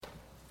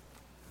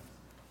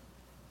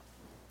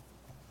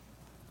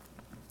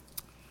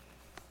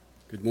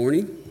Good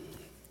morning.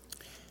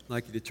 I'd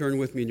like you to turn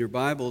with me in your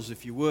Bibles,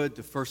 if you would,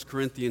 to 1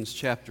 Corinthians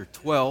chapter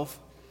 12.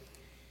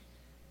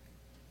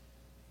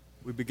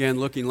 We began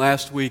looking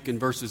last week in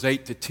verses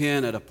 8 to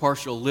 10 at a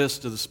partial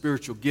list of the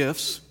spiritual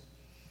gifts.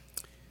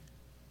 A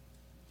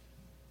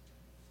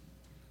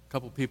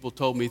couple people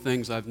told me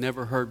things I've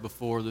never heard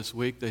before this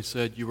week. They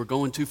said, "You were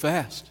going too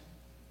fast."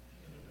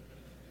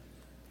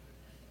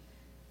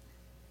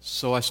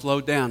 So I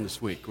slowed down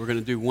this week. We're going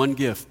to do one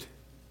gift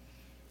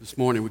this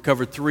morning. We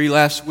covered 3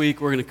 last week.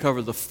 We're going to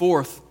cover the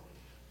 4th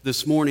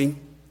this morning.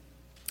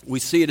 We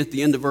see it at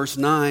the end of verse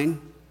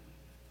 9,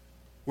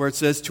 where it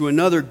says, "To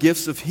another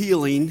gifts of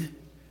healing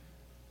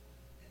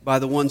by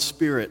the one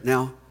Spirit."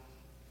 Now,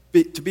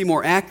 to be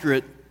more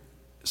accurate,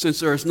 since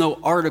there is no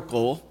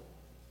article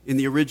in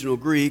the original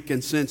Greek,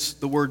 and since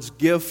the words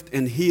gift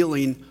and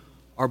healing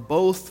are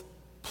both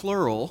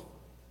plural,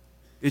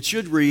 it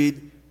should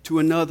read, "To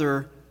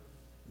another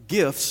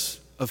gifts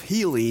of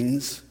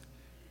healings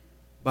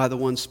by the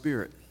one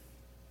Spirit."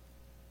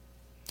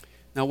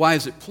 Now, why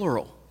is it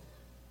plural?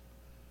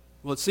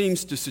 Well, it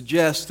seems to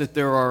suggest that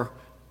there are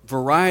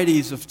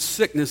varieties of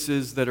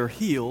sicknesses that are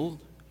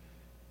healed,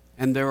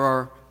 and there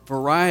are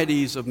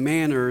varieties of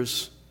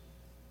manners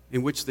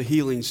in which the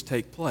healings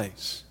take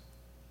place.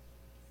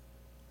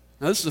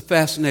 Now, this is a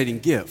fascinating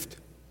gift.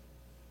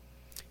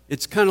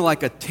 It's kind of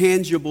like a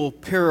tangible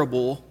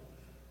parable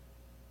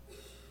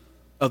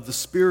of the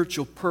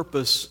spiritual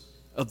purpose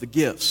of the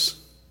gifts.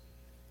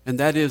 And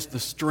that is the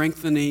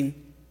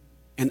strengthening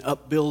and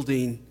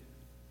upbuilding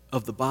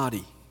of the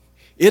body.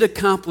 It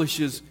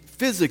accomplishes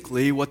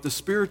physically what the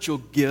spiritual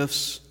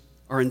gifts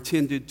are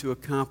intended to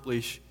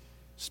accomplish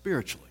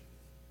spiritually.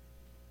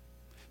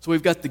 So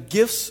we've got the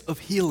gifts of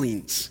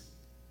healings.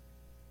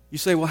 You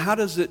say, well, how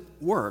does it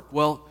work?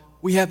 Well,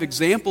 we have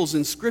examples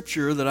in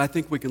Scripture that I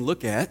think we can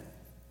look at.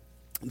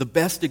 The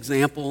best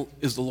example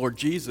is the Lord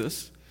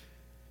Jesus.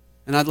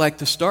 And I'd like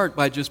to start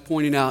by just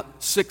pointing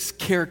out 6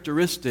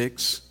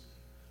 characteristics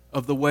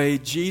of the way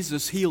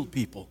Jesus healed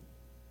people.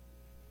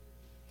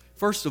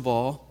 First of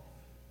all,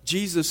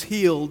 Jesus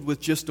healed with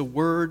just a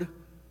word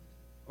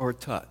or a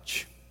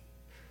touch.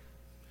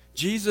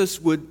 Jesus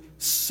would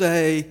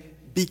say,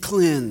 "Be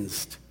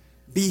cleansed,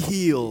 be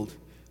healed,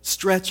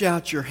 stretch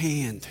out your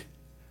hand."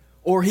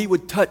 Or he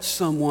would touch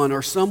someone,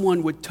 or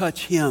someone would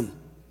touch him.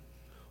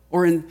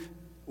 Or in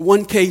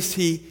one case,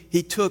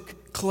 he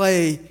took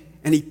clay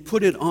and he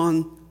put it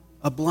on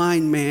a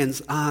blind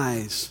man's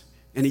eyes,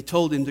 and he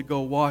told him to go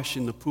wash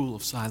in the pool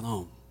of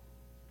Siloam.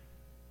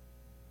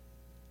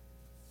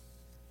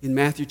 In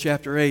Matthew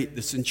chapter 8,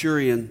 the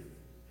centurion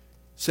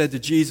said to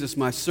Jesus,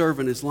 "My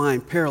servant is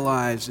lying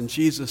paralyzed." And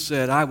Jesus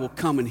said, "I will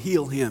come and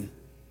heal him."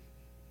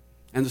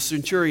 And the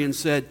centurion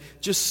said,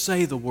 "Just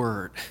say the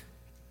word,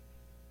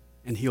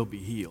 and he'll be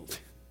healed."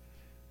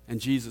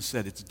 And Jesus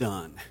said, "It's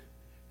done."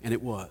 And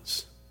it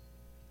was.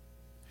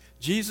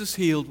 Jesus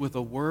healed with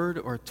a word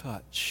or a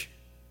touch.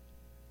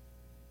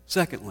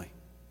 Secondly,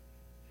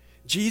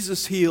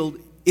 Jesus healed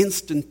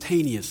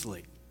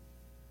instantaneously.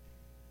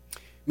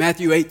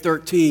 Matthew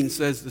 8:13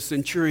 says the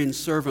centurion's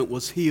servant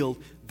was healed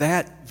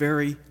that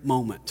very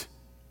moment.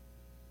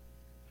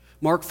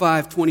 Mark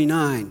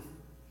 5:29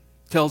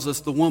 tells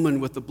us the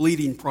woman with the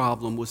bleeding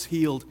problem was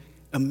healed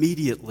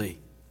immediately.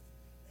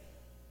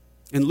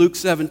 In Luke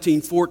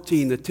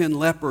 17:14, the 10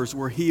 lepers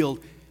were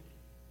healed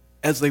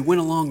as they went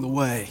along the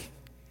way,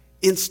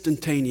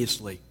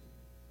 instantaneously.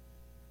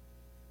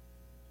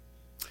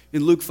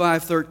 In Luke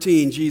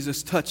 5:13,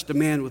 Jesus touched a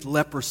man with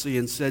leprosy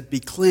and said, "Be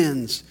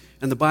cleansed."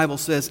 And the Bible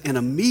says, and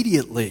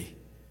immediately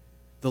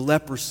the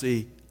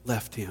leprosy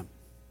left him.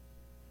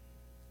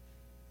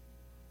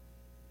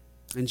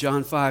 In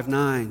John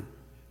 5:9,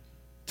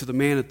 to the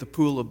man at the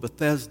pool of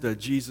Bethesda,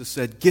 Jesus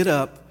said, "Get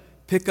up,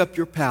 pick up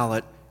your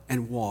pallet,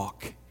 and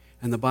walk."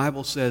 And the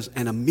Bible says,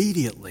 and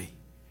immediately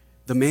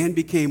the man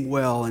became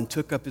well and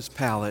took up his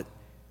pallet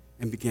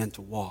and began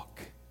to walk.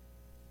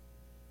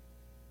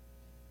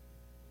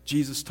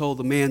 Jesus told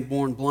the man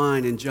born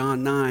blind in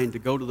John 9 to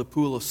go to the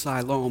pool of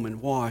Siloam and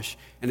wash.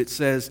 And it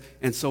says,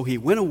 and so he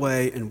went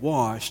away and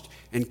washed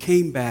and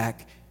came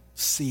back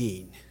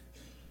seeing.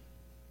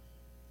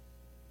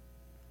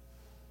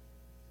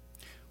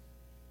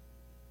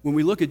 When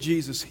we look at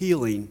Jesus'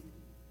 healing,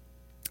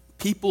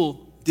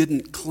 people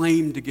didn't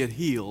claim to get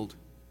healed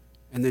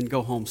and then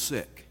go home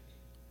sick.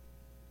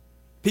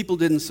 People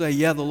didn't say,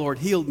 "Yeah, the Lord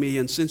healed me,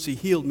 and since he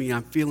healed me,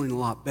 I'm feeling a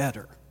lot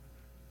better."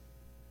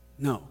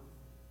 No.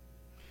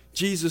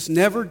 Jesus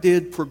never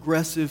did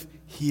progressive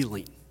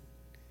healing.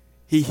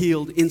 He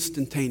healed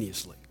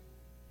instantaneously.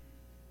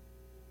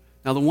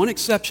 Now, the one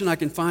exception I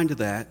can find to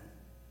that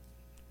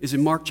is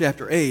in Mark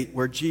chapter 8,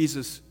 where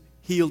Jesus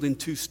healed in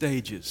 2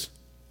 stages.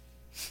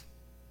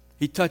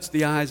 He touched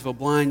the eyes of a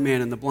blind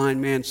man, and the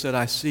blind man said,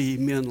 "I see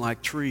men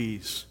like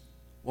trees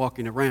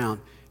walking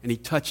around." And he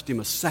touched him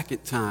a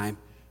second time,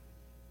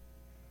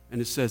 and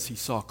it says he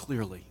saw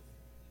clearly.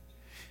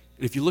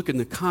 And if you look in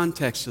the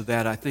context of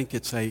that, I think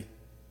it's a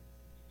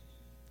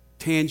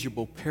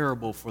tangible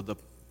parable for the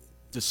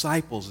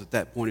disciples at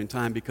that point in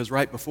time, because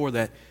right before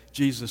that,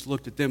 Jesus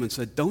looked at them and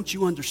said, "Don't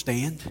you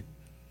understand?"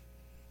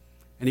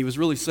 And he was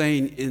really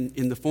saying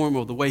in the form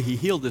of the way he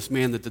healed this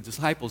man that the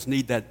disciples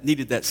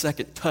needed that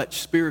second touch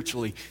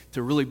spiritually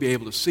to really be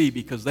able to see,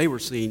 because they were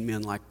seeing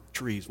men like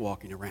trees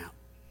walking around.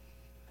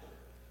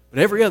 But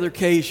every other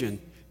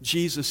occasion,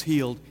 Jesus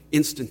healed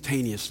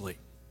instantaneously.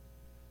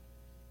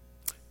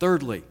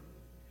 Thirdly,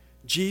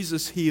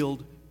 Jesus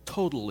healed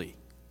totally.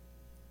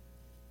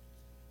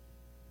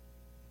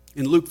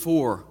 In Luke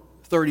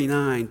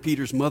 4:39,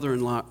 Peter's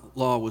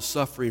mother-in-law was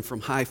suffering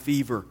from high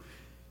fever.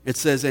 It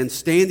says, "And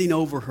standing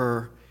over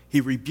her,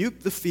 he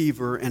rebuked the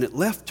fever, and it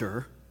left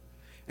her,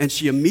 and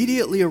she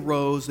immediately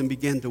arose and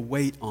began to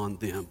wait on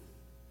them."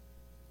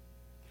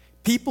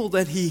 People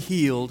that he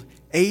healed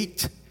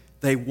ate,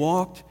 they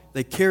walked,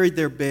 they carried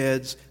their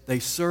beds, they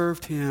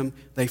served him,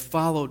 they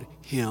followed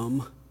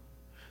him.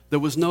 There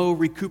was no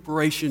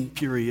recuperation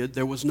period.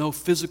 There was no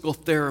physical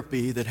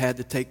therapy that had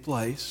to take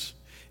place.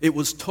 It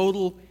was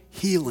total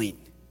healing,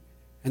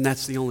 and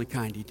that's the only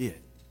kind he did.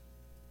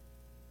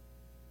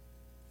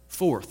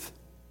 Fourth,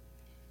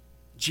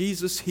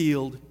 Jesus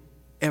healed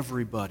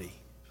everybody.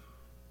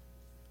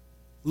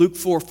 Luke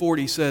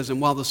 4:40 says, "And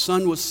while the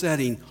sun was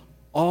setting,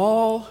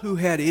 all who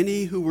had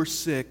any who were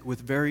sick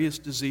with various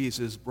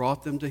diseases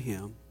brought them to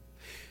him,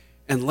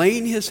 and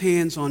laying his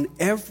hands on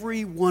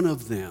every one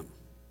of them,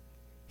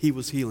 he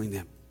was healing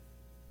them."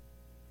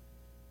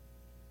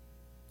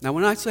 Now,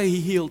 when I say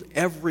he healed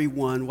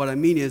everyone, what I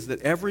mean is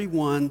that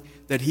everyone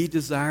that he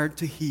desired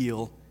to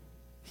heal,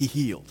 he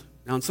healed.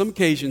 Now, on some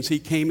occasions, he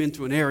came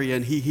into an area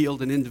and he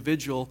healed an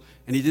individual,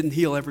 and he didn't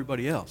heal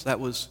everybody else. That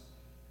was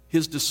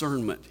his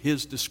discernment,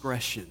 his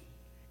discretion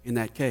in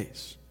that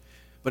case.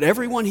 But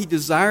everyone he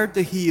desired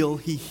to heal,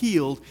 he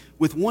healed,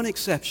 with one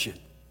exception.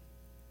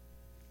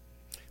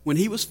 When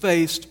he was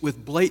faced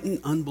with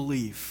blatant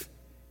unbelief,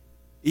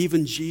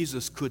 even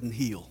Jesus couldn't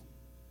heal.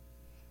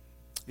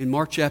 In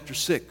Mark chapter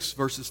 6,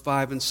 verses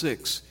 5 and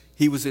 6,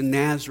 he was in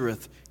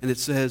Nazareth, and it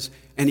says,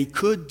 "And he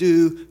could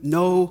do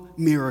no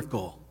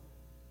miracle,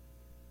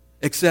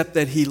 except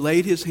that he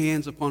laid his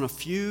hands upon a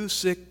few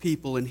sick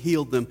people and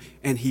healed them,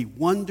 and he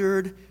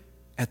wondered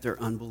at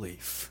their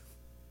unbelief."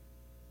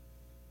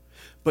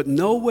 But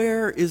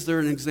nowhere is there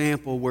an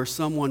example where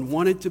someone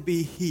wanted to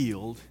be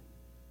healed,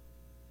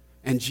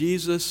 and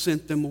Jesus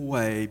sent them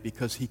away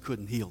because he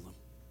couldn't heal them.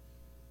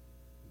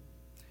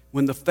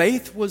 When the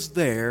faith was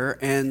there,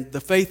 and the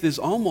faith is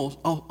almost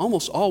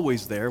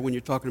always there when you're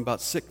talking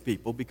about sick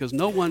people, because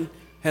no one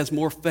has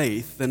more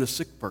faith than a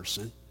sick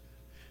person.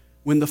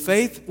 When the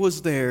faith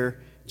was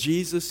there,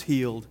 Jesus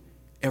healed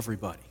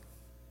everybody.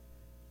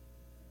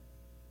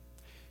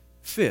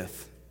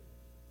 Fifth,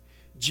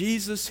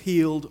 Jesus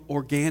healed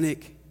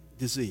organic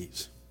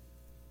disease.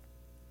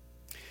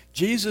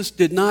 Jesus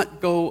did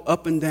not go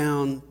up and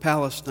down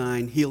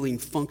Palestine healing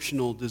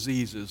functional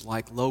diseases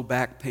like low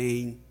back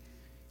pain,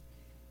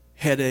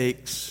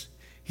 headaches.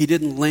 He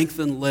didn't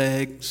lengthen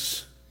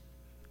legs.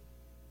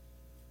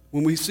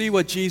 When we see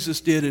what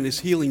Jesus did in his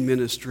healing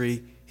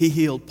ministry, he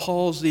healed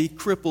palsy,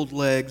 crippled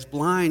legs,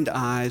 blind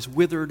eyes,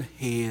 withered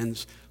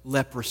hands,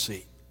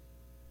 leprosy.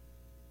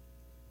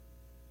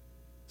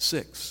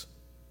 6,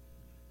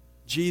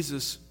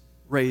 Jesus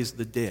raised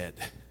the dead.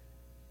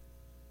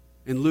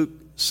 In Luke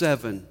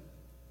 7,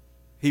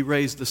 he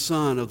raised the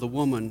son of the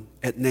woman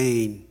at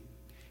Nain.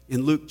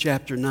 In Luke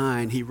chapter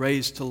 9, he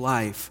raised to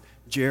life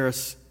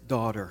Jairus'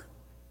 daughter.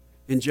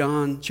 In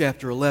John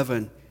chapter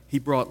 11, he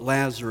brought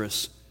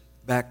Lazarus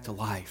back to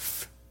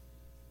life.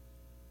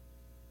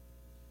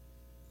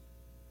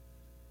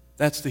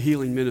 That's the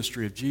healing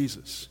ministry of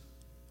Jesus.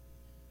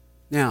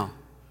 Now,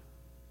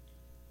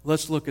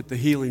 let's look at the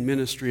healing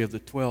ministry of the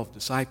 12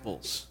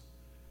 disciples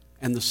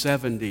and the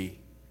 70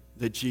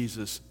 that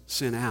Jesus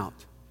sent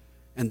out,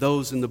 and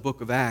those in the book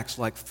of Acts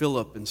like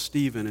Philip and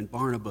Stephen and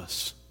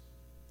Barnabas.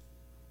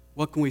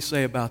 What can we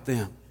say about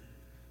them?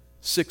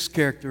 6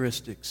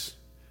 characteristics.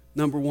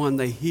 Number 1,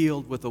 they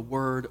healed with a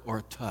word or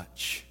a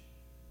touch.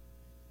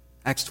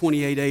 Acts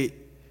 28:8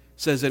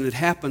 says, "And it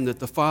happened that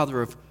the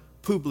father of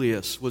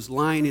Publius was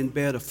lying in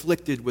bed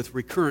afflicted with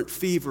recurrent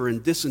fever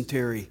and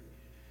dysentery.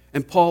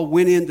 And Paul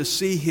went in to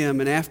see him,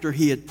 and after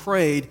he had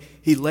prayed,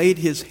 he laid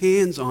his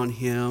hands on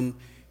him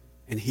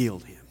and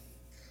healed him."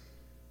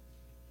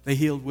 They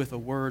healed with a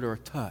word or a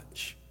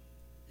touch.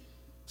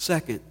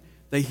 Second,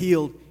 they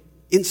healed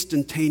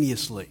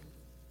instantaneously.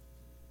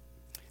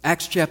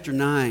 Acts chapter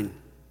 9,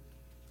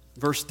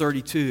 verse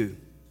 32,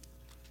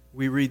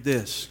 we read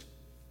this.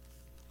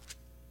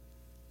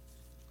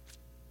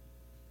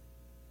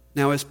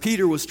 "Now as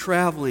Peter was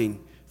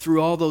traveling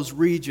through all those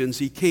regions,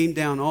 he came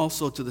down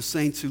also to the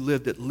saints who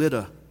lived at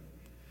Lydda.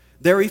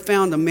 There he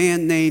found a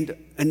man named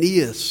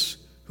Aeneas,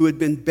 who had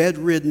been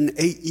bedridden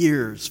 8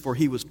 years, for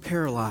he was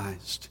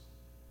paralyzed.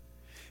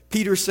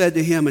 Peter said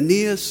to him,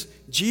 'Aeneas,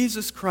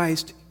 Jesus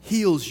Christ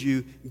heals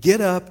you.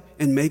 Get up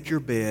and make your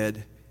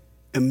bed.'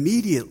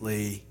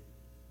 Immediately,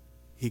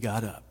 he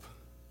got up."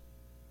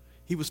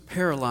 He was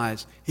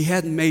paralyzed. He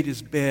hadn't made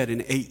his bed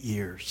in 8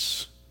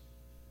 years.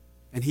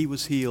 And he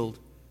was healed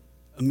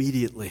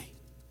immediately.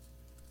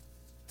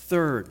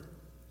 Third,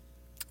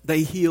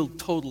 they healed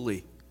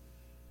totally.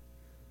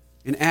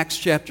 In Acts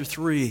chapter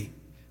 3,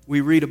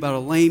 we read about a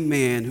lame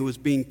man who was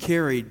being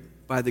carried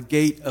by the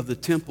gate of the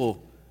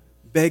temple,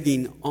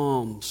 begging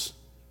alms.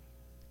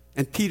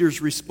 And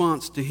Peter's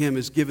response to him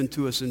is given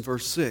to us in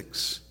verse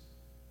 6.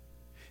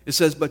 It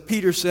says, "But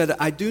Peter said,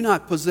 I do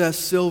not possess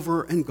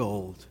silver and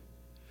gold,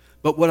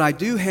 but what I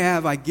do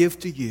have I give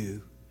to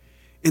you.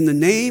 In the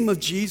name of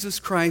Jesus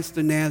Christ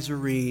the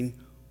Nazarene,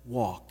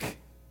 walk."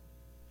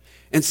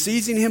 And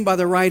seizing him by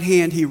the right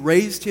hand, he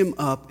raised him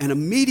up, and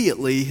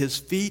immediately his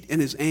feet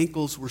and his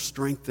ankles were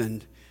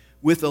strengthened.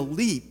 With a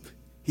leap,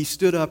 he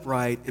stood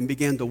upright and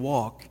began to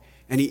walk,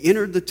 and he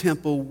entered the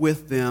temple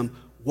with them,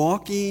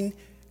 walking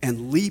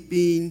and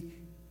leaping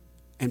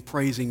and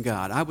praising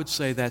God. I would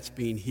say that's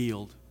being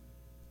healed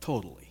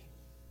totally.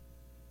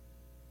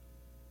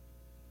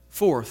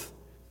 Fourth,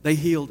 they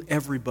healed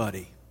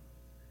everybody.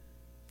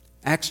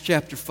 Acts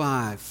chapter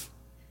 5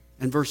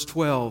 and verse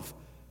 12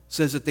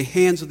 says, "At the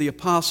hands of the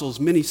apostles,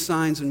 many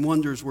signs and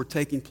wonders were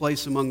taking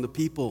place among the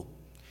people,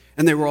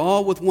 and they were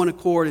all with one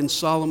accord in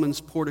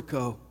Solomon's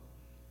portico.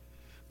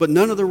 But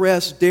none of the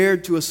rest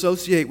dared to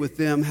associate with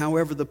them.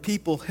 However, the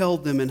people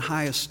held them in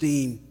high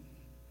esteem.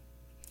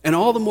 And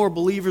all the more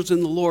believers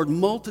in the Lord,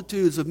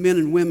 multitudes of men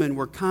and women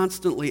were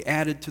constantly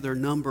added to their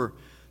number,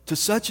 to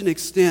such an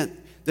extent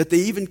that they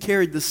even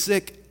carried the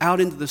sick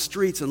out into the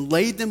streets and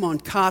laid them on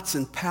cots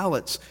and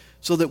pallets,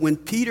 so that when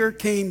Peter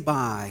came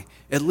by,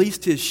 at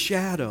least his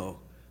shadow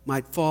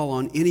might fall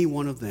on any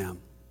one of them.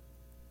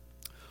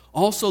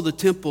 Also the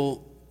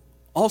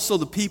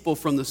people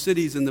from the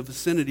cities in the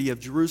vicinity of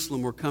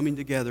Jerusalem were coming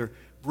together,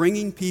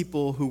 bringing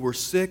people who were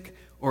sick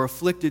or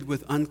afflicted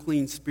with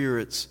unclean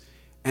spirits,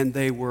 and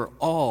they were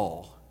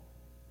all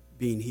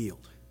being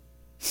healed."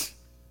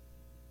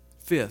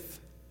 Fifth,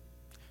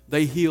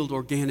 they healed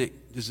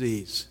organic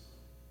disease.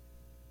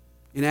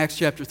 In Acts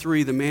chapter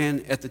 3, the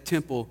man at the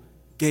temple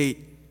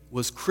gate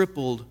was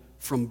crippled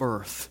from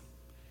birth.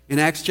 In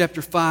Acts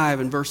chapter 5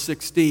 and verse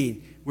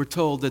 16, we're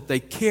told that they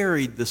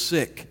carried the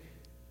sick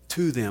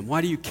to them.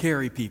 Why do you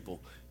carry people?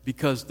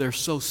 Because they're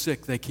so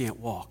sick they can't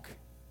walk.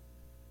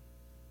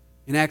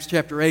 In Acts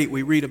chapter 8,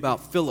 we read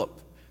about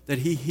Philip, that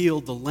he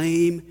healed the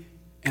lame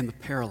and the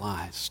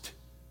paralyzed.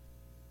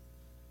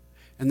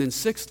 And then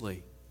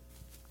sixthly,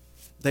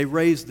 they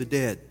raised the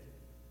dead.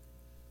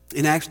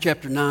 In Acts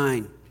chapter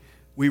 9,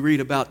 we read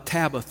about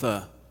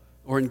Tabitha,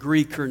 or in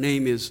Greek her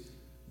name is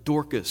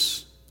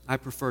Dorcas. I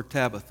prefer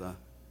Tabitha.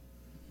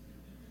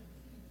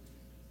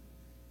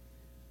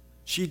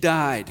 She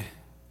died.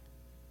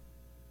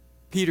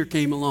 Peter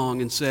came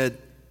along and said,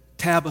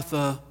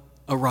 "Tabitha,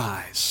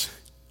 arise."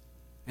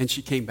 And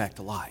she came back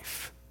to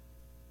life.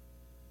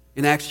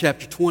 In Acts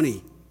chapter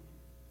 20,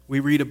 we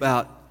read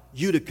about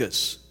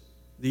Eutychus,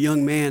 the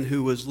young man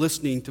who was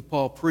listening to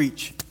Paul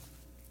preach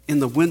in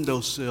the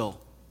windowsill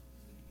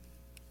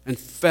and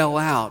fell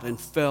out and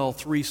fell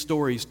 3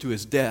 stories to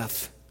his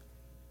death.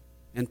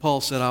 And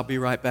Paul said, "I'll be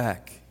right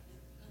back."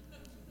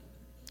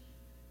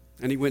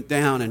 And he went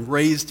down and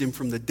raised him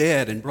from the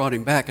dead and brought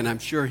him back, and I'm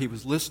sure he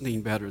was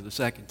listening better the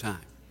second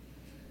time.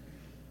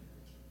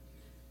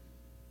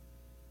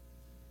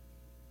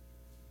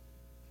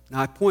 Now,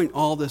 I point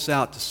all this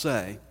out to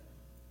say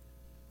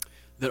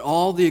that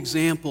all the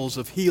examples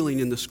of healing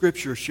in the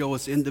Scripture show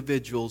us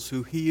individuals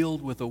who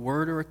healed with a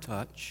word or a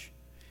touch,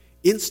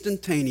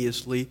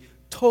 instantaneously,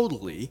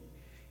 totally,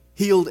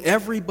 healed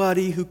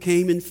everybody who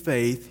came in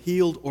faith,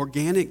 healed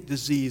organic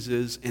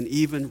diseases, and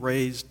even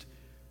raised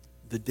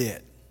the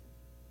dead.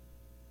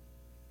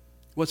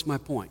 What's my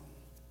point?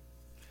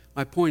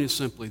 My point is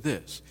simply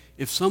this.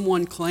 If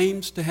someone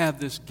claims to have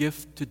this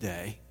gift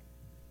today,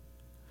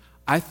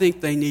 I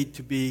think they need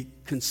to be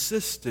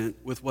consistent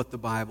with what the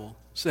Bible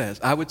says.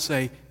 I would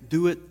say,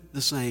 do it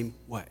the same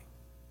way.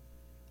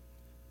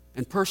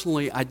 And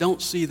personally, I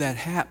don't see that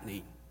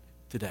happening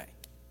today.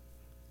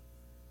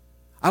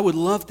 I would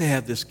love to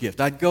have this gift.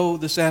 I'd go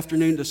this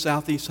afternoon to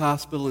Southeast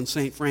Hospital and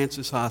St.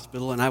 Francis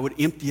Hospital, and I would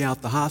empty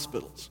out the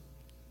hospitals.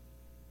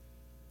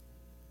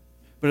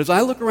 But as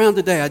I look around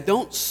today, I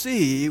don't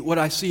see what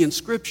I see in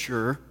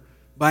Scripture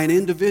by an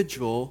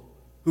individual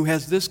who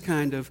has this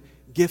kind of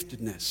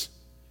giftedness.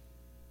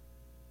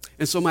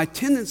 And so my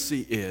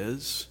tendency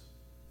is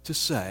to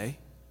say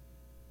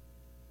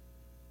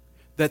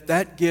that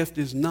that gift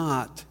is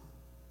not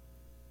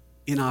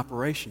in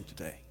operation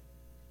today.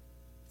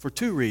 For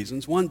 2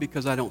 reasons. 1,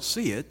 because I don't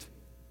see it.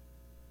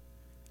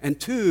 And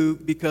 2,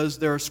 because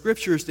there are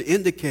scriptures to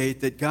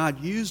indicate that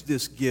God used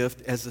this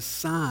gift as a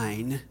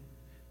sign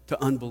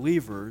to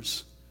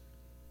unbelievers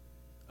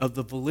of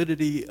the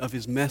validity of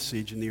his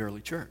message in the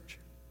early church.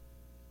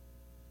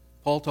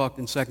 Paul talked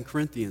in 2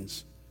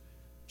 Corinthians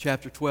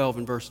chapter 12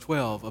 and verse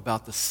 12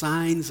 about the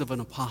signs of an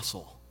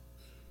apostle.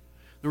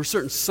 There were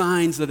certain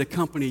signs that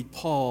accompanied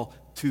Paul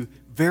to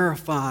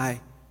verify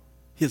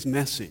his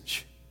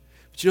message.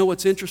 But you know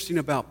what's interesting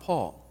about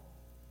Paul?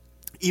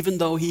 Even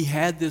though he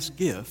had this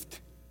gift,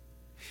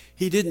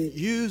 he didn't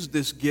use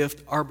this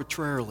gift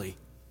arbitrarily.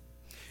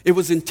 It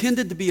was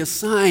intended to be a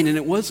sign,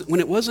 and when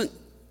it wasn't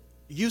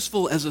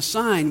useful as a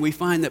sign, we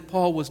find that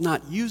Paul was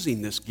not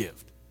using this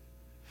gift.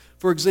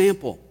 For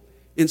example,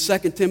 in 2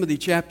 Timothy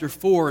chapter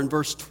 4 and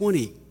verse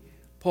 20,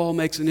 Paul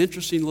makes an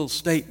interesting little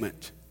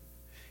statement.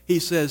 He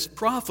says,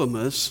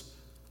 Trophimus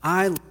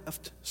I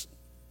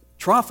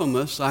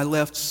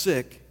left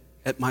sick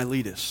at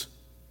Miletus.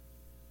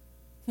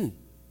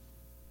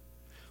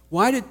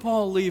 Why did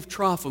Paul leave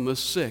Trophimus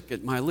sick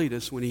at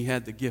Miletus when he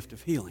had the gift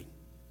of healing?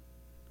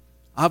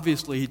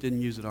 Obviously, he didn't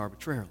use it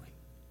arbitrarily.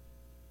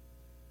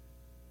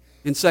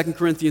 In 2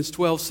 Corinthians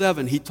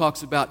 12:7, he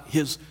talks about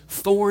his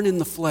thorn in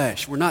the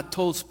flesh. We're not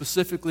told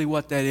specifically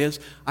what that is.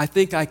 I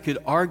think I could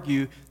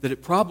argue that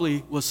it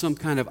probably was some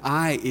kind of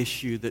eye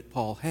issue that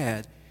Paul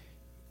had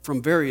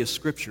from various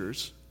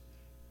scriptures.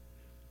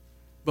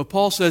 But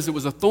Paul says it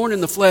was a thorn in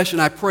the flesh,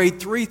 and I prayed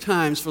 3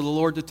 times for the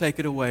Lord to take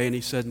it away, and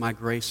he said, my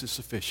grace is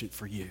sufficient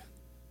for you.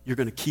 You're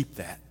going to keep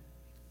that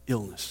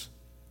illness.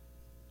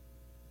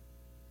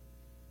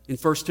 In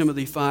 1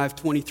 Timothy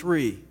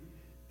 5:23,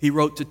 he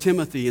wrote to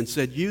Timothy and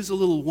said, use a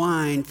little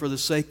wine for the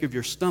sake of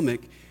your stomach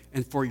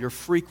and for your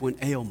frequent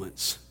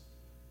ailments.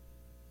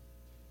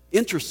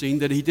 Interesting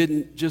that he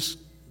didn't just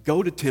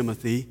go to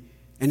Timothy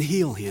and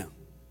heal him,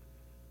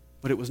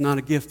 but it was not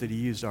a gift that he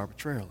used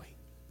arbitrarily.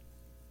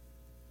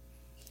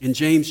 In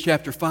James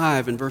chapter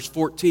 5 and verse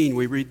 14,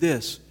 we read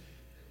this,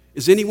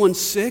 is anyone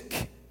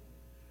sick?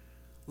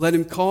 Let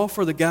him call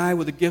for the guy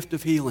with the gift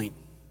of healing.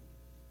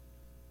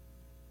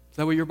 Is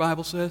that what your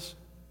Bible says?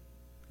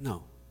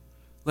 No.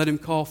 Let him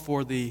call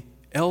for the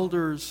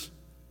elders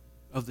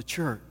of the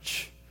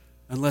church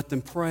and let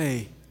them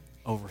pray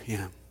over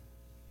him.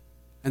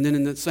 And then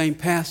in that same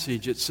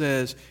passage it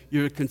says,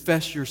 you're to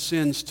confess your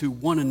sins to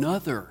one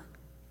another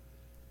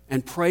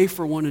and pray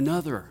for one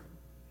another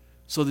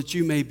so that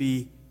you may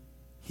be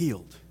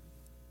healed.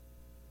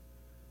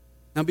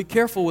 Now be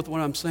careful with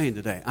what I'm saying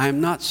today. I am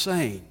not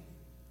saying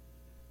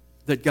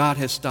that God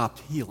has stopped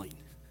healing.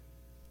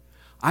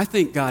 I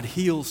think God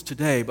heals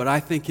today, but I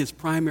think his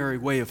primary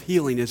way of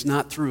healing is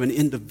not through an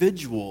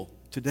individual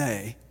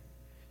today,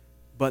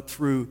 but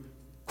through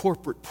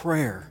corporate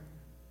prayer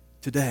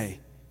today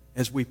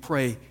as we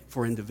pray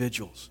for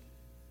individuals.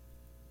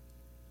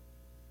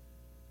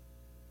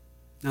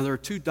 Now, there are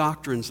 2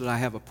 doctrines that I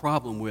have a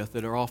problem with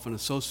that are often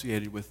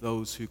associated with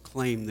those who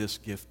claim this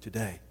gift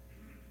today.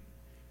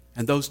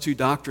 And those 2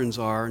 doctrines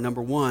are,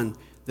 number 1,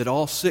 that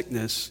all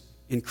sickness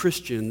in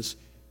Christians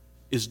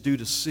is due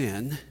to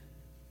sin.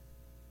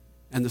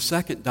 And the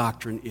second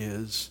doctrine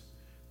is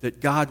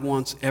that God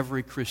wants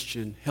every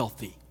Christian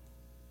healthy.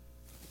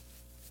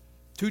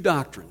 2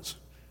 doctrines.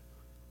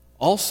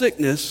 All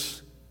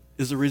sickness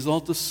is a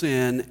result of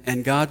sin,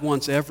 and God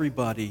wants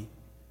everybody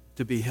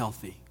to be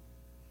healthy.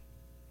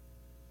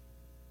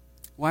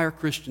 Why are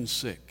Christians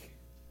sick?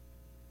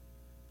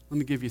 Let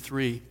me give you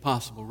 3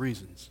 possible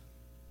reasons.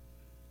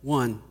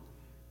 1,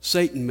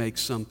 Satan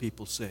makes some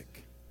people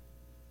sick.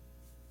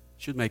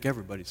 Should make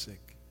everybody sick.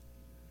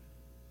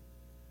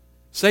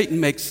 Satan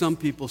makes some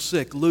people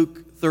sick.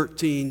 Luke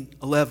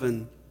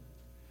 13:11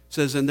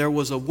 says, and there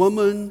was a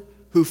woman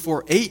who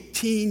for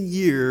 18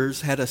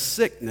 years had a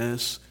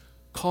sickness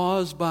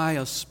caused by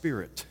a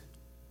spirit.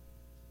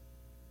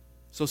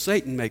 So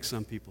Satan makes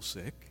some people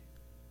sick.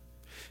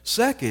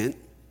 Second,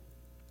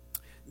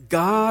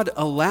 God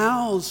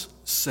allows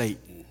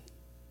Satan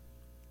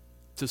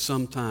to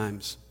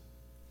sometimes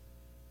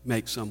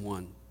make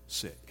someone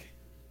sick.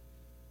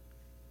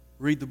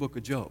 Read the book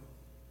of Job.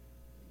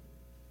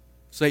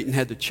 Satan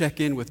had to check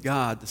in with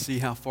God to see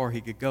how far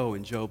he could go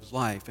in Job's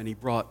life, and he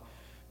brought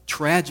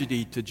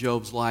tragedy to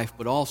Job's life,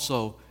 but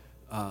also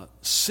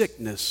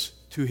sickness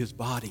to his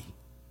body.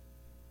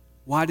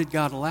 Why did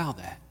God allow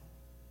that?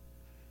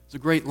 It's a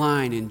great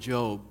line in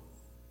Job.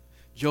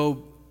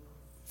 Job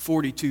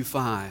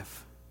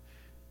 42:5.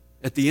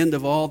 At the end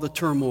of all the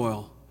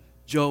turmoil,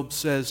 Job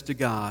says to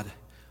God,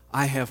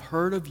 I have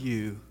heard of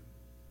you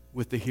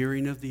with the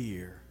hearing of the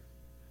ear,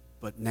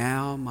 but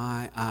now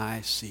my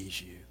eye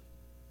sees you.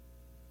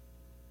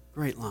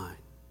 Great line.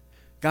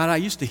 God, I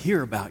used to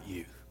hear about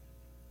you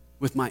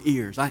with my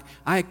ears. I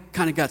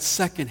kind of got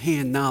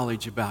secondhand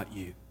knowledge about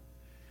you.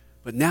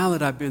 But now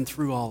that I've been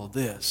through all of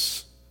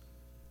this,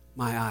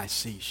 my eye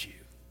sees you.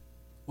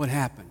 What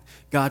happened?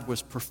 God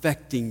was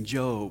perfecting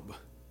Job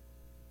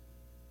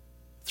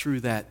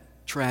through that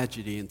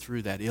tragedy and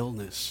through that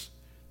illness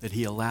that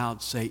he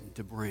allowed Satan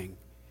to bring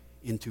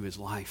into his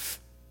life.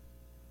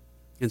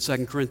 In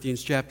 2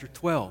 Corinthians chapter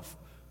 12,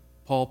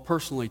 Paul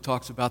personally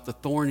talks about the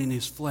thorn in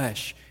his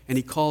flesh, and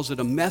he calls it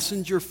a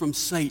messenger from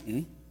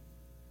Satan.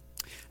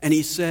 And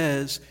he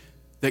says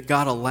that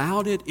God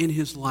allowed it in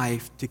his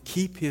life to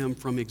keep him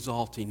from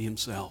exalting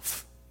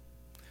himself.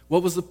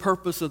 What was the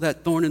purpose of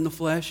that thorn in the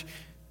flesh?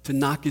 To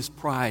knock his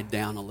pride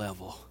down a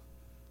level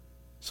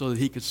so that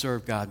he could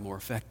serve God more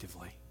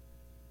effectively.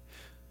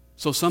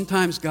 So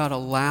sometimes God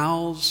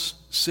allows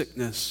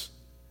sickness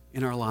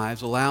in our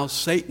lives, allows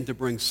Satan to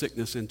bring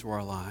sickness into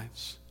our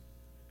lives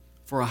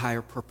for a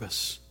higher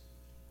purpose.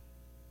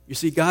 You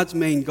see, God's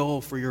main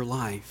goal for your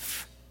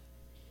life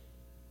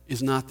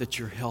is not that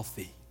you're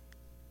healthy.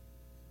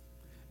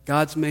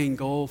 God's main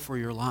goal for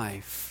your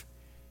life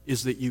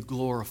is that you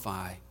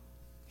glorify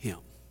Him.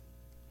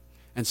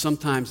 And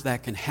sometimes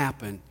that can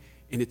happen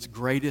in its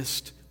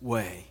greatest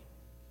way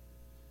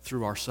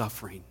through our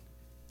suffering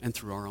and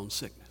through our own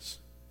sickness.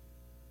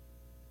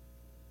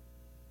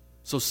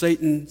 So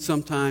Satan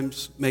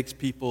sometimes makes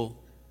people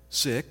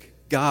sick.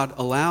 God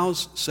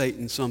allows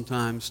Satan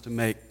sometimes to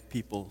make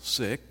people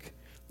sick.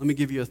 Let me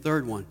give you a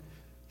third one.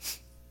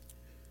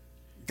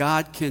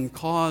 God can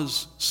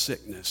cause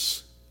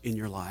sickness in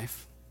your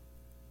life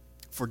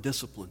for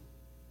discipline.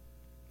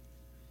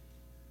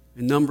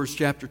 In Numbers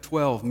chapter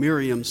 12,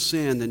 Miriam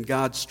sinned and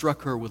God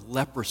struck her with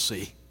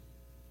leprosy,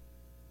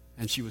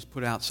 and she was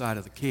put outside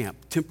of the camp.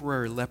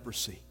 Temporary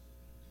leprosy.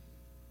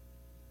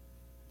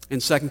 In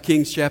 2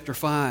 Kings chapter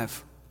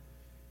 5,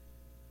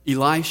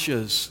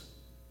 Elisha's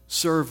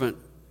servant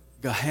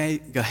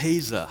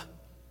Gehazi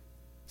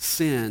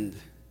sinned.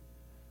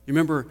 You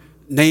remember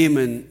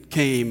Naaman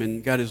came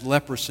and got his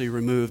leprosy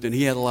removed, and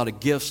he had a lot of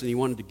gifts, and he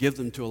wanted to give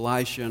them to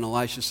Elisha, and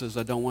Elisha says,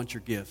 I don't want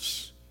your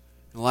gifts.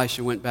 And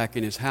Elisha went back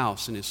in his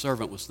house, and his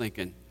servant was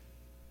thinking,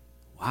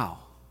 wow,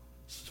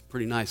 this is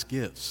pretty nice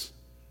gifts.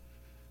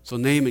 So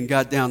Naaman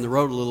got down the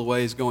road a little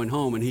ways going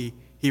home, and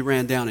he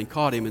ran down and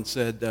caught him and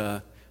said,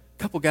 a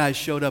couple guys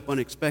showed up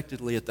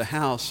unexpectedly at the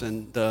house,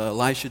 and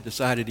Elisha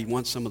decided he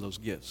wants some of those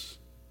gifts.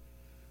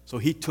 So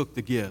he took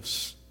the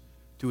gifts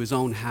to his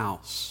own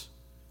house,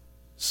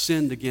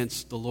 sinned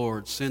against the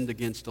Lord, sinned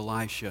against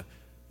Elisha.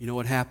 You know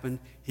what happened?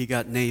 He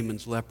got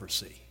Naaman's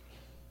leprosy.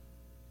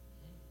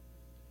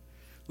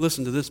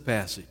 Listen to this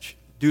passage,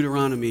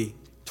 Deuteronomy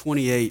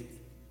 28.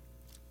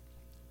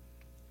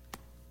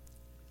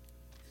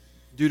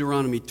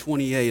 Deuteronomy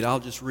 28, I'll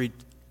just read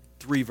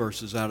 3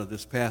 verses out of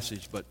this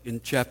passage, but in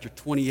chapter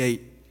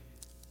 28,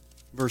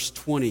 verse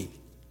 20, it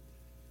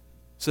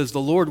says, the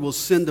Lord will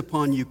send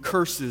upon you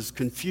curses,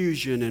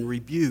 confusion, and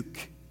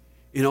rebuke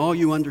in all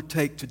you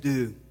undertake to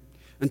do,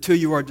 until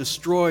you are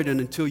destroyed and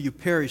until you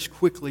perish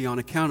quickly on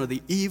account of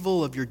the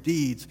evil of your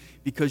deeds,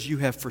 because you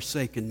have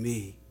forsaken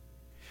me.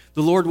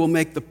 The Lord will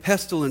make the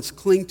pestilence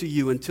cling to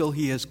you until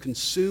He has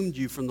consumed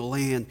you from the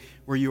land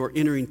where you are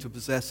entering to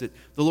possess it.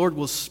 The Lord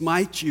will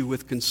smite you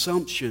with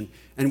consumption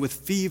and with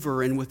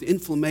fever and with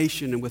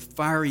inflammation and with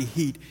fiery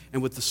heat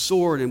and with the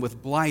sword and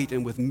with blight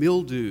and with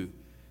mildew.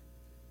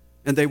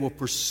 And they will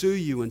pursue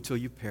you until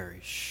you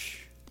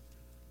perish.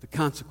 The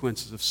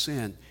consequences of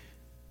sin.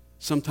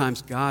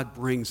 Sometimes God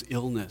brings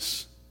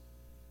illness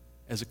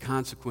as a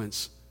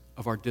consequence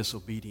of our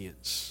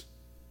disobedience.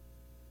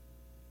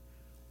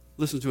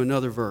 Listen to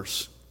another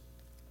verse.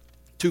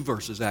 2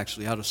 verses,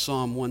 actually, out of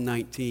Psalm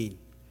 119.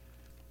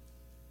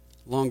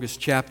 Longest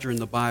chapter in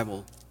the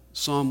Bible.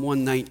 Psalm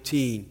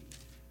 119,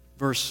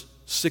 verse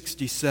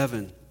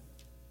 67.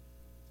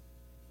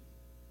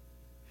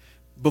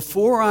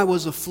 Before I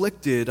was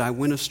afflicted, I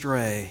went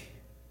astray,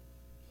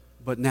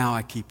 but now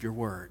I keep your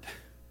word.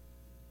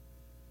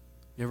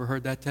 You ever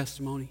heard that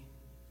testimony?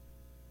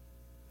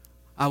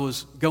 I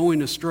was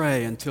going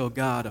astray until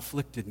God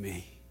afflicted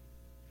me.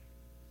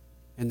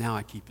 And now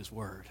I keep His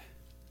word.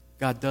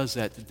 God does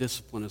that to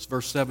discipline us.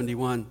 Verse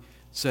 71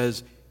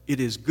 says, it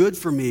is good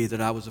for me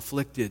that I was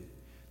afflicted,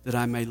 that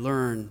I may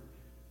learn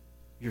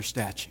your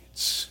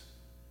statutes.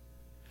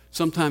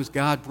 Sometimes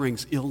God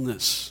brings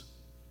illness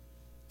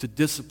to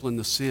discipline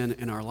the sin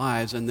in our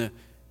lives. And the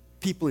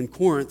people in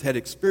Corinth had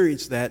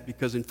experienced that,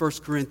 because in 1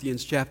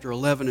 Corinthians chapter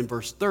 11 and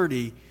verse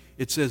 30,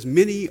 it says,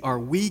 many are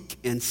weak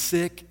and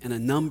sick, and a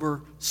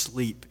number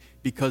sleep,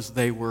 because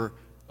they were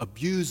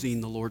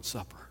abusing the Lord's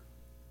Supper.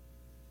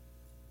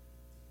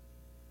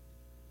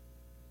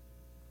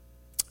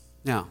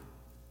 Now,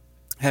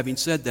 having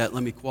said that,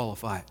 let me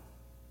qualify it.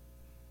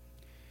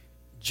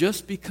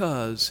 Just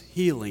because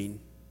healing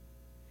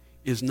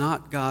is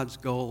not God's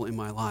goal in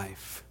my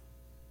life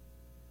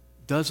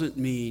doesn't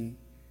mean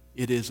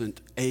it isn't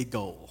a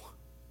goal.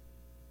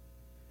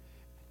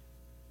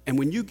 And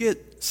when you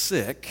get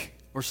sick,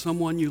 or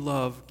someone you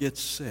love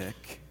gets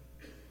sick,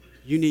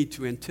 you need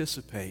to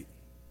anticipate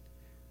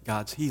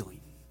God's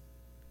healing.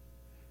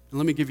 And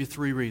let me give you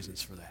 3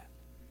 reasons for that.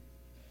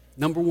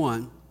 Number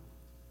 1,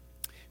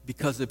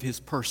 because of His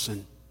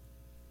person.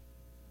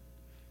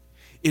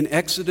 In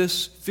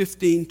Exodus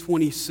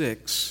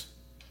 15:26,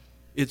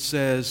 it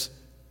says,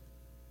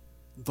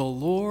 the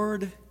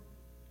Lord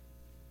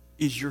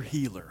is your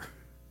healer.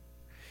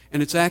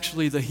 And it's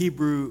actually the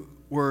Hebrew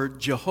word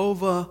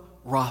Jehovah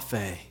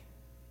Rapha.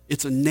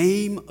 It's a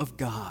name of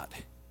God.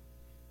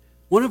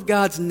 One of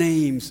God's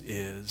names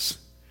is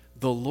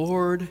the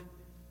Lord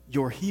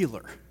your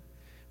healer,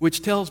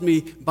 which tells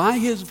me by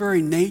His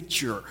very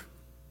nature,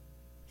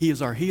 He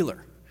is our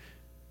healer,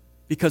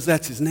 because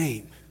that's His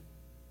name.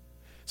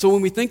 So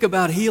when we think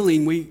about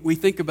healing, we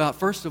think about,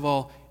 first of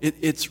all,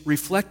 it's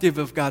reflective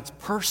of God's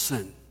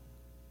person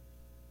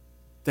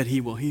that He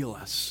will heal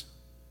us.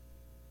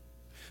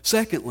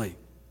 Secondly,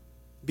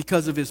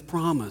 because of His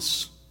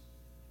promise.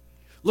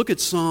 Look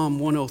at Psalm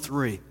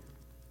 103.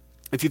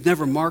 If you've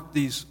never marked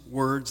these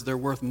words, they're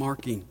worth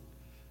marking.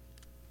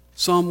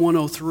 Psalm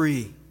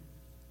 103,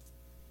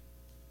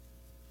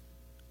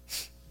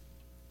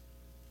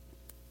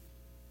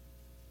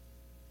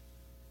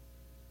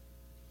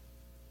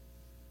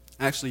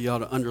 Actually, you ought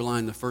to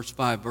underline the first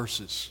 5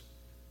 verses.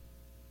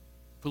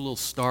 Put a little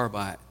star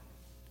by it.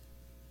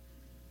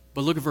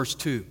 But look at verse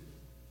 2.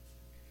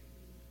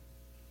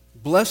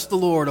 Bless the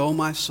Lord, O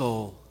my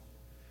soul,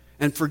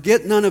 and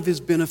forget none of his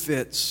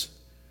benefits,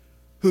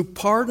 who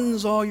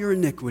pardons all your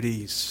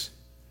iniquities,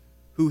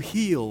 who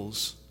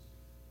heals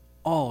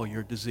all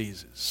your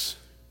diseases.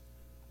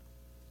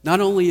 Not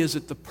only is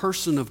it the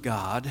person of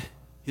God,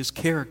 his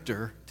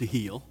character to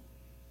heal,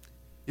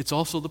 it's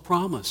also the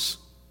promise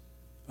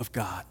of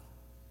God.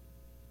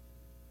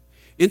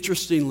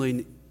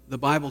 Interestingly, the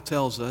Bible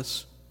tells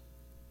us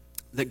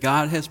that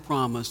God has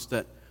promised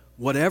that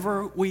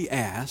whatever we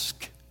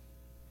ask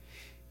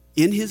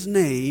in his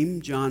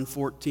name, John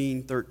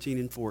 14:13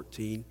 and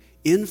 14,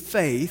 in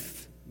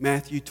faith,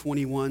 Matthew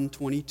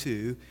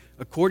 21:22,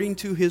 according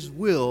to his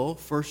will,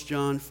 1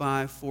 John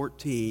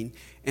 5:14,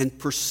 and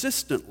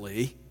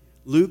persistently,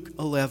 Luke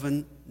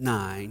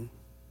 11:9,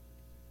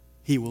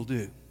 he will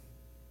do.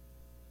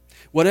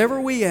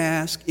 Whatever we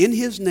ask in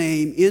his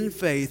name, in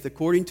faith,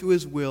 according to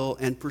his will,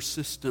 and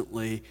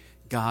persistently,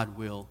 God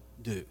will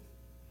do.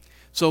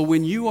 So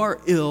when you are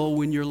ill,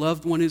 when your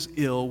loved one is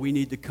ill, we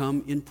need to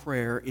come in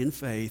prayer, in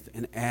faith,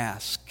 and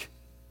ask,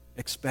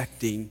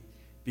 expecting,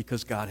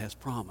 because God has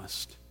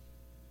promised.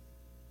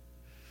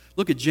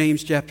 Look at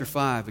James chapter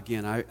 5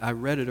 again. I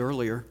read it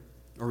earlier,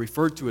 or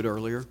referred to it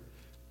earlier.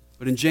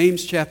 But in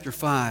James chapter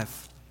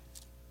 5,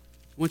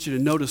 I want you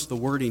to notice the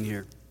wording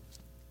here.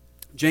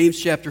 James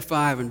chapter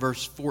 5 and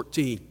verse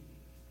 14.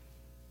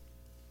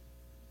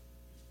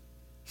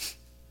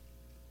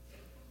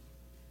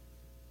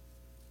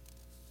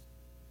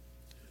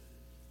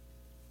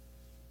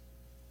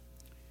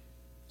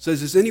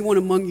 Says, is anyone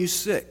among you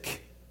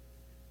sick?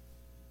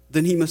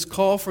 Then he must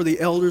call for the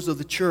elders of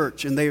the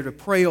church, and they are to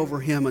pray over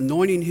him,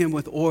 anointing him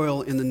with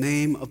oil in the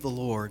name of the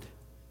Lord.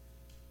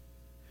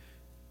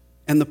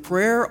 And the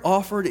prayer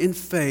offered in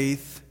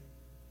faith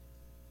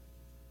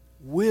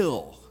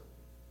will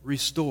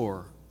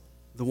restore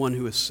the one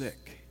who is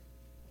sick.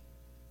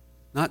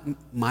 Not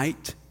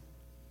might,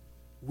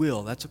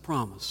 will. That's a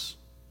promise.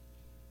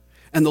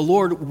 And the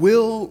Lord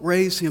will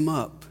raise him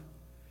up.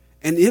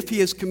 And if he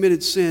has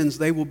committed sins,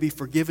 they will be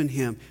forgiven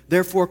him.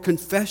 Therefore,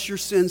 confess your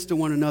sins to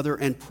one another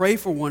and pray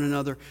for one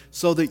another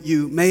so that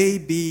you may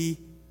be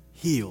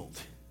healed.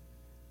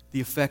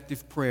 The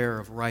effective prayer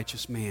of a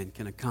righteous man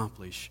can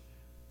accomplish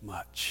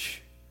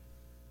much.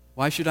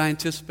 Why should I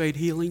anticipate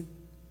healing?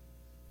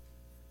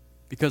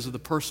 Because of the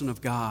person of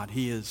God.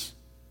 He is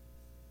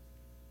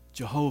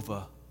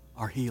Jehovah,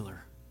 our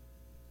healer.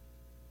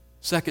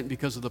 Second,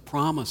 because of the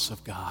promise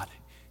of God.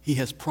 He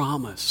has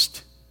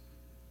promised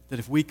that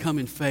if we come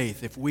in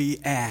faith, if we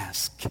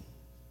ask,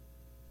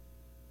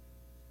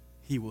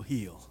 he will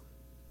heal.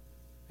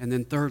 And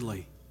then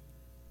thirdly,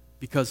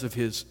 because of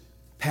his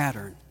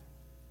pattern.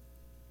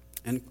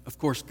 And of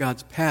course,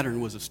 God's pattern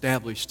was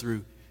established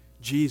through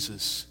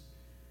Jesus.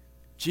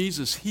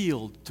 Jesus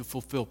healed to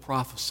fulfill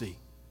prophecy.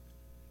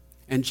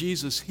 And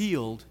Jesus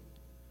healed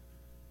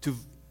to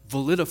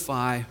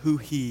validify who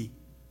he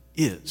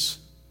is.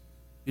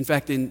 In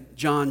fact, in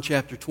John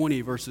chapter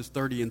 20, verses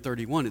 30 and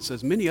 31, it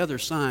says, many other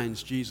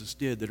signs Jesus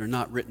did that are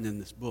not written in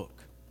this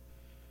book.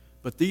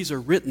 But these are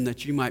written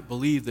that you might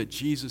believe that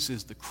Jesus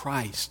is the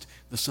Christ,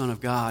 the Son of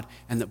God,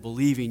 and that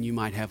believing you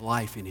might have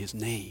life in his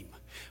name.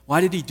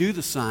 Why did he do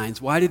the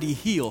signs? Why did he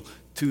heal?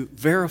 To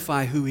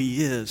verify who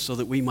he is so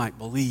that we might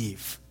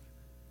believe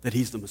that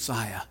he's the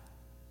Messiah.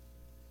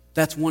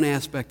 That's one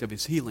aspect of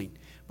his healing.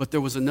 But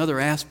there was another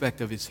aspect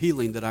of his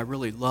healing that I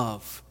really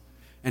love.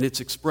 And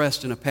it's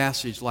expressed in a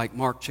passage like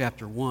Mark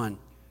chapter 1.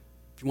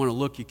 If you want to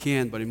look, you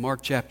can, but in Mark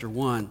chapter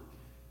 1,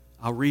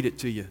 I'll read it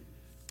to you.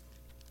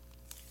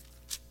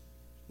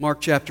 Mark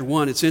chapter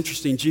 1, it's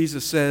interesting.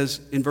 Jesus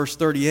says in verse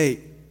 38,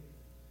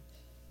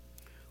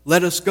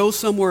 let us go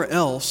somewhere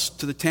else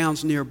to the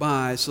towns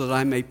nearby so that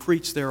I may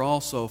preach there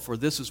also, for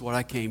this is what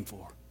I came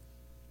for.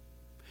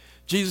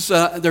 Jesus,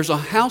 there's a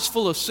house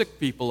full of sick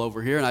people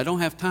over here, and I don't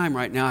have time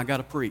right now. I got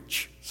to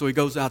preach. So he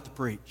goes out to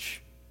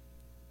preach.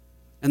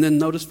 And then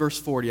notice verse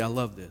 40. I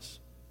love this.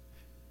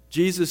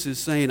 Jesus is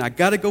saying, I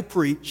got to go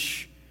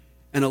preach.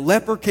 And a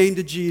leper came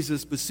to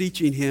Jesus,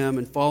 beseeching him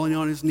and falling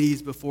on his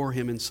knees before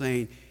him and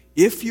saying,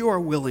 if you are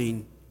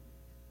willing,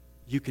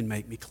 you can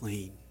make me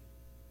clean.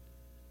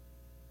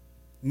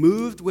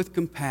 Moved with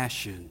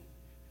compassion,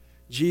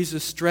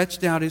 Jesus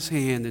stretched out his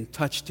hand and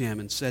touched him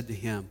and said to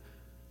him,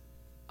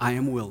 I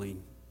am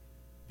willing,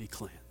 be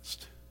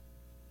cleansed.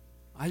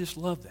 I just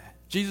love that.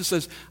 Jesus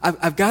says,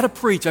 I've got to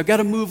preach. I've got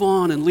to move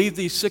on and leave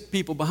these sick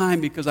people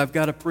behind because I've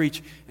got to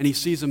preach. And he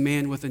sees a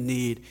man with a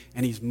need,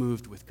 and he's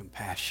moved with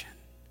compassion,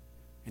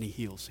 and he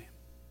heals him.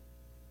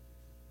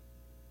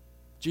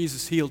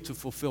 Jesus healed to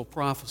fulfill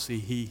prophecy.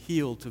 He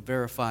healed to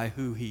verify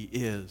who he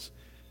is,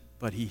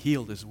 but he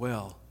healed as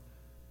well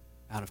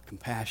out of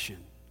compassion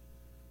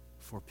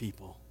for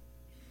people.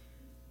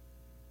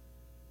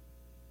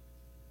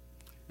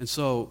 And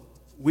so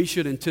we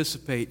should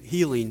anticipate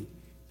healing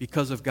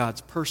because of God's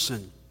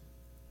person.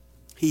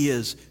 He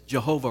is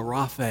Jehovah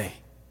Rapha,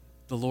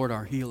 the Lord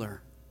our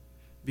healer.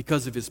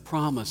 Because of his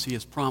promise, he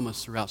has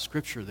promised throughout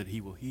Scripture that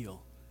he will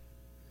heal.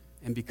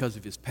 And because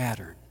of his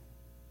pattern,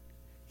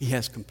 he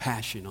has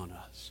compassion on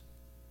us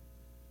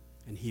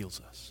and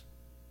heals us.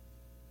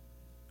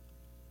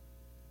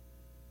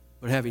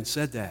 But having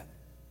said that,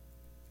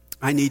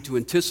 I need to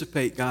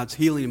anticipate God's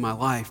healing in my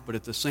life, but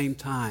at the same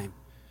time,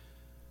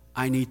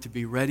 I need to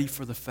be ready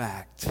for the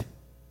fact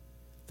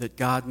that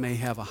God may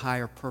have a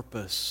higher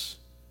purpose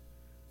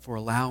for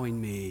allowing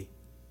me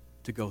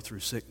to go through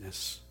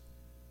sickness.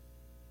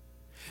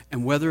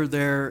 And whether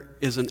there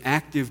is an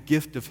active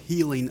gift of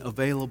healing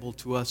available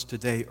to us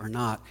today or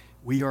not,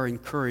 we are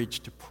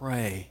encouraged to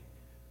pray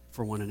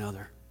for one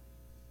another.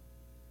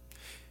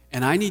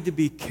 And I need to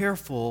be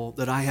careful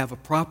that I have a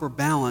proper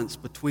balance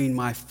between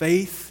my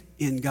faith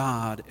in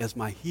God as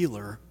my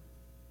healer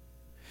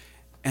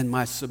and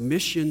my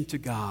submission to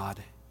God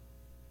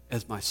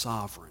as my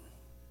sovereign.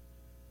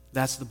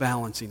 That's the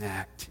balancing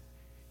act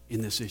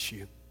in this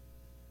issue.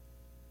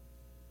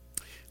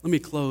 Let me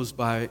close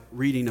by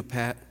reading a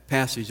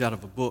passage out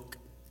of a book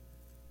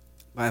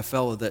by a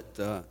fellow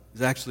that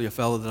is actually a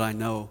fellow that I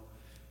know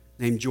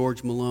named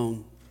George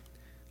Malone.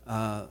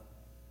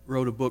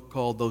 Wrote a book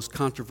called Those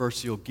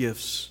Controversial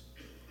Gifts.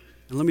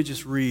 And let me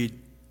just read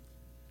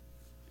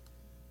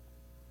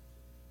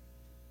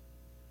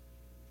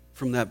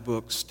from that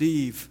book.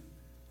 Steve,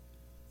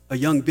 a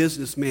young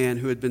businessman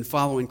who had been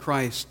following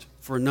Christ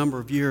for a number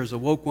of years,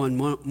 awoke one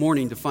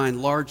morning to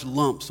find large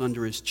lumps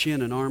under his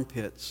chin and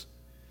armpits.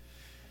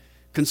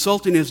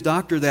 Consulting his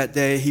doctor that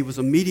day, he was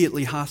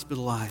immediately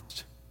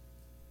hospitalized.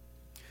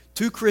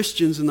 2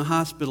 Christians in the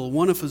hospital,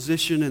 one a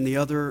physician and the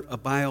other a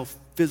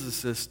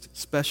biophysicist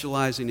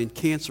specializing in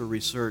cancer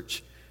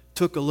research,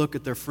 took a look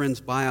at their friend's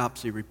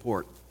biopsy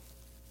report.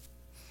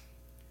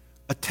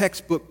 A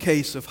textbook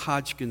case of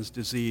Hodgkin's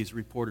disease,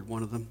 reported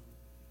one of them.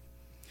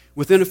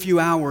 Within a few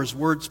hours,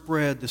 word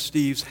spread to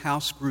Steve's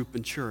house group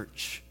and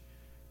church.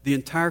 The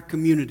entire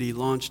community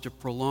launched a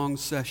prolonged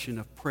session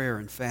of prayer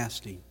and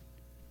fasting.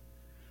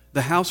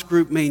 The house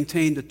group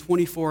maintained a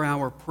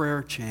 24-hour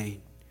prayer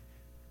chain.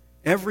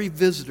 Every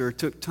visitor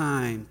took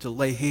time to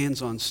lay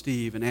hands on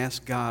Steve and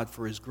ask God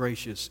for his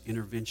gracious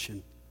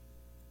intervention.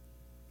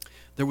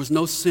 There was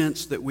no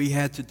sense that we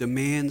had to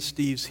demand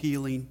Steve's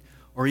healing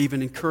or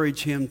even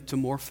encourage him to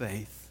more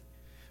faith.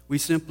 We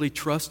simply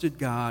trusted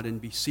God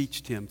and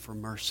beseeched him for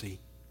mercy.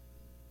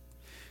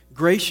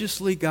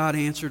 Graciously, God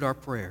answered our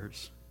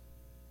prayers.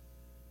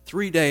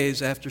 3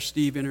 days after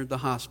Steve entered the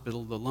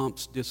hospital, the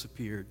lumps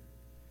disappeared.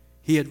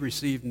 He had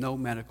received no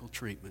medical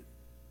treatment.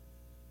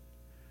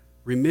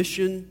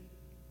 Remission,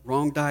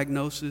 wrong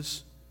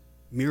diagnosis,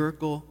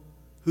 miracle,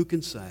 who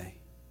can say?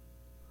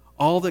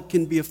 All that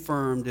can be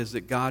affirmed is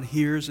that God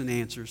hears and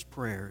answers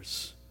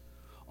prayers.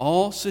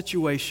 All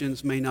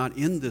situations may not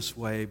end this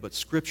way, but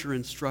Scripture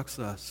instructs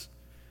us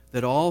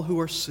that all who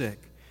are sick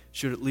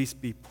should at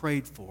least be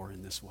prayed for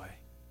in this way.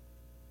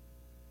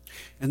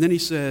 And then he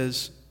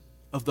says,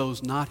 of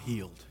those not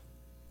healed.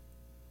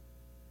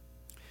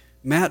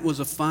 Matt was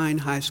a fine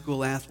high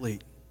school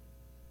athlete.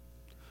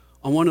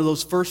 On one of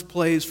those first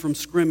plays from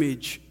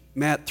scrimmage,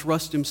 Matt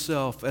thrust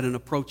himself at an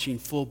approaching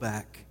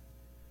fullback.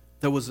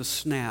 There was a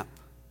snap,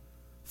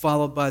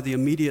 followed by the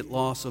immediate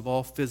loss of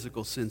all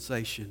physical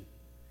sensation.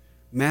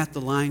 Matt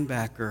the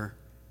linebacker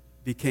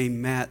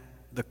became Matt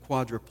the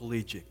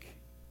quadriplegic.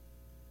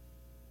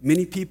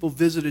 Many people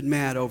visited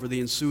Matt over the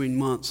ensuing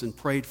months and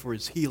prayed for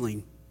his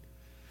healing.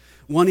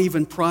 One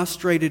even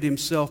prostrated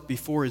himself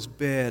before his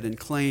bed and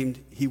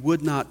claimed he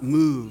would not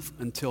move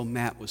until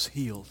Matt was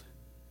healed.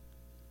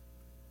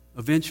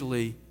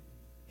 Eventually,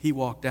 he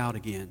walked out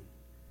again,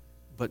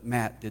 but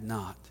Matt did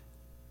not.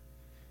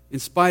 In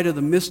spite of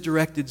the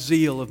misdirected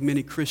zeal of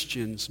many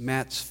Christians,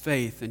 Matt's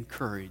faith and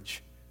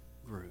courage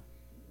grew.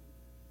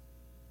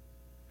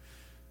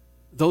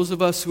 Those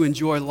of us who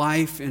enjoy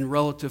life in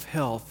relative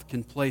health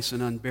can place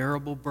an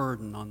unbearable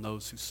burden on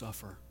those who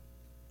suffer.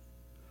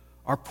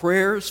 Our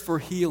prayers for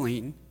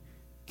healing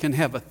can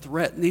have a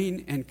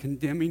threatening and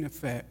condemning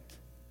effect.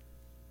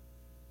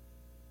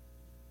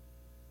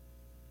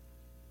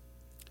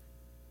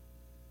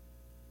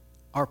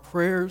 Our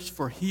prayers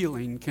for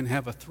healing can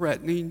have a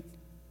threatening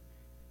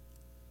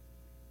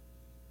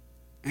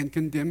and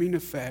condemning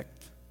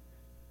effect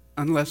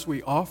unless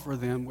we offer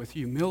them with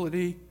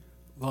humility,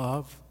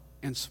 love,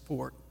 and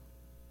support.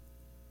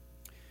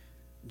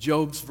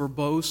 Job's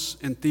verbose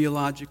and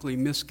theologically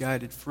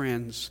misguided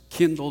friends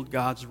kindled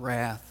God's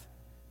wrath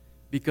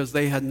because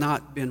they had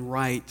not been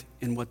right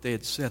in what they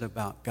had said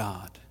about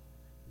God.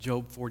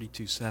 Job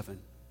 42:7.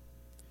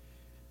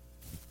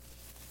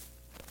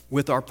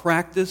 With our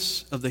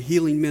practice of the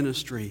healing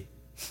ministry,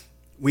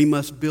 we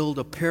must build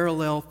a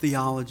parallel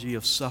theology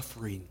of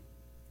suffering,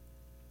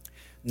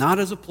 not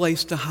as a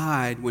place to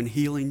hide when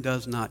healing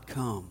does not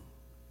come,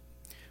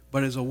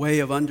 but as a way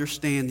of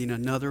understanding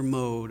another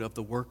mode of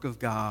the work of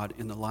God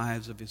in the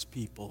lives of His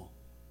people,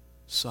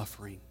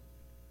 suffering.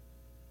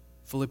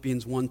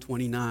 Philippians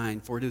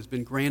 1:29, for it has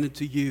been granted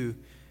to you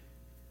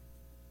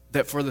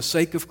that for the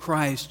sake of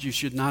Christ you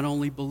should not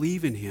only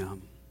believe in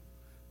Him,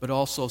 but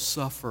also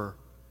suffer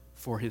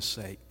for His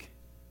sake.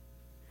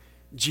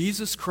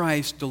 Jesus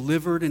Christ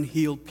delivered and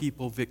healed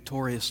people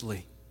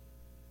victoriously.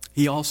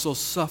 He also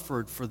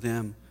suffered for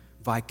them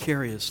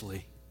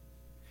vicariously.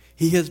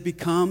 He has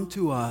become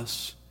to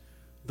us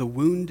the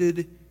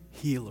wounded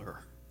healer.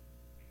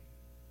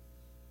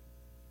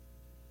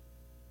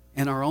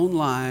 And our own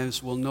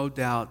lives will no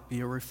doubt be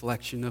a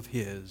reflection of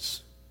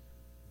His,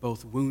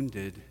 both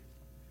wounded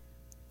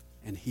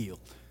and healed.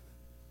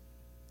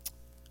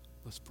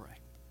 Let's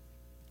pray.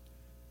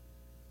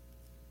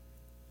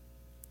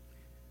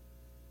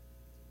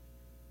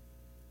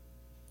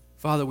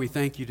 Father, we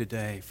thank you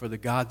today for the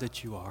God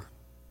that you are.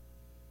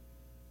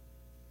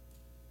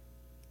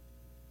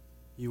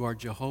 You are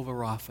Jehovah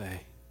Rapha,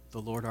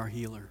 the Lord our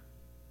healer.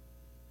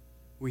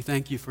 We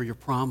thank you for your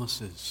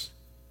promises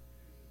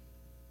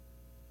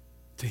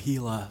to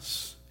heal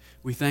us.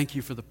 We thank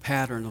you for the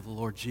pattern of the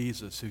Lord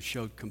Jesus, who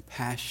showed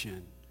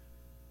compassion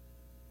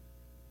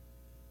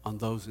on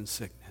those in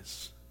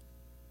sickness.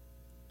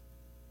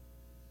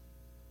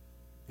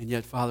 And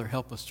yet, Father,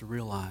 help us to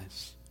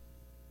realize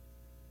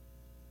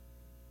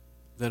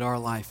that our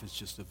life is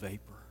just a vapor.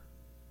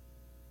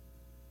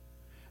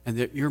 And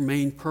that your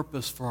main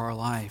purpose for our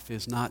life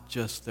is not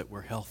just that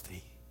we're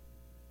healthy.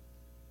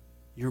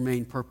 Your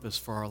main purpose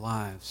for our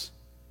lives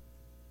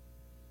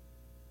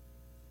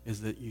is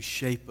that you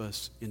shape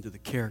us into the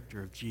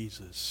character of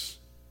Jesus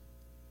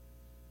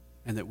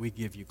and that we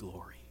give you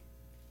glory.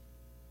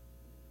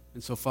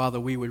 And so, Father,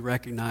 we would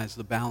recognize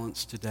the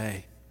balance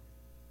today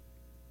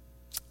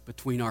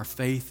between our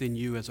faith in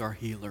you as our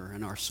healer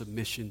and our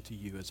submission to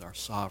you as our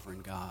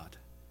sovereign God.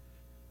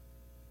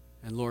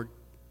 And Lord,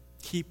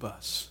 keep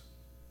us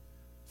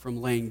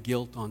from laying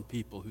guilt on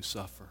people who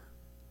suffer.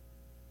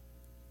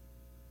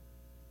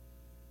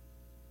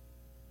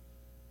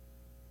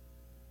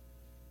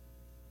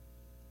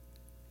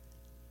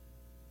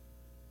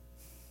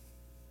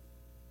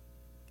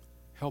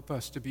 Help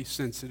us to be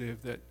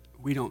sensitive that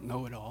we don't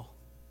know it all.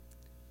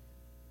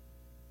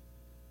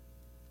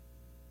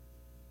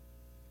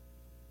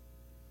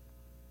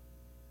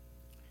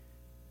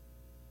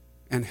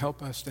 And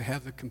help us to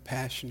have the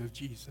compassion of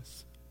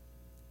Jesus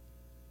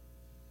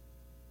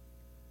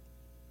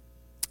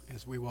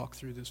as we walk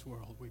through this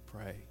world, we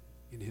pray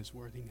in his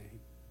worthy name.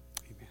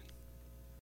 Amen.